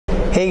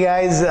Hey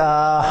guys,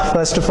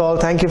 first of all,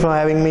 thank you for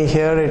having me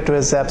here. It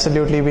was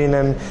absolutely been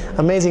an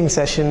amazing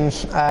session.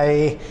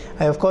 I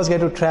of course get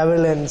to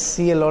travel and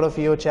see a lot of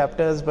your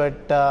chapters,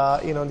 but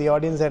the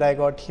audience that I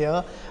got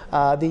here,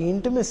 the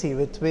intimacy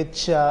with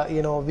which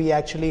we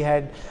actually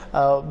had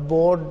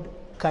board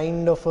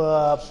kind of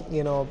a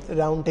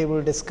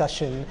roundtable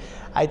discussion.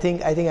 I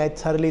think I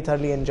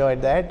thoroughly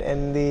enjoyed that,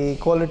 and the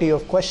quality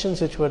of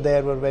questions which were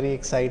there were very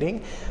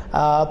exciting.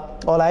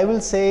 All I will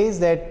say is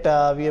that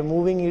we are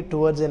moving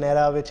towards an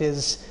era which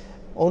is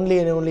only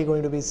and only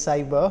going to be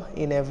cyber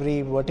in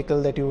every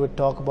vertical that you would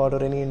talk about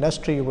or any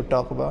industry you would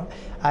talk about.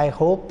 I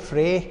hope,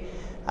 pray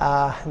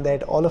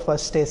that all of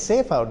us stay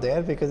safe out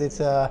there, because it's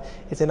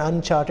an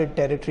uncharted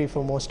territory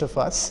for most of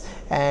us,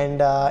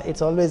 and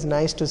it's always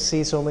nice to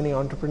see so many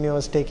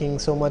entrepreneurs taking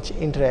so much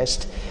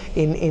interest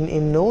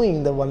in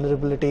knowing the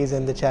vulnerabilities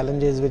and the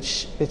challenges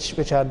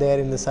which are there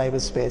in the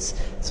cyberspace.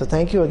 So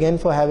thank you again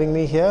for having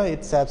me here.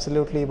 It's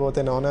absolutely both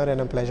an honor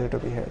and a pleasure to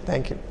be here.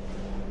 Thank you.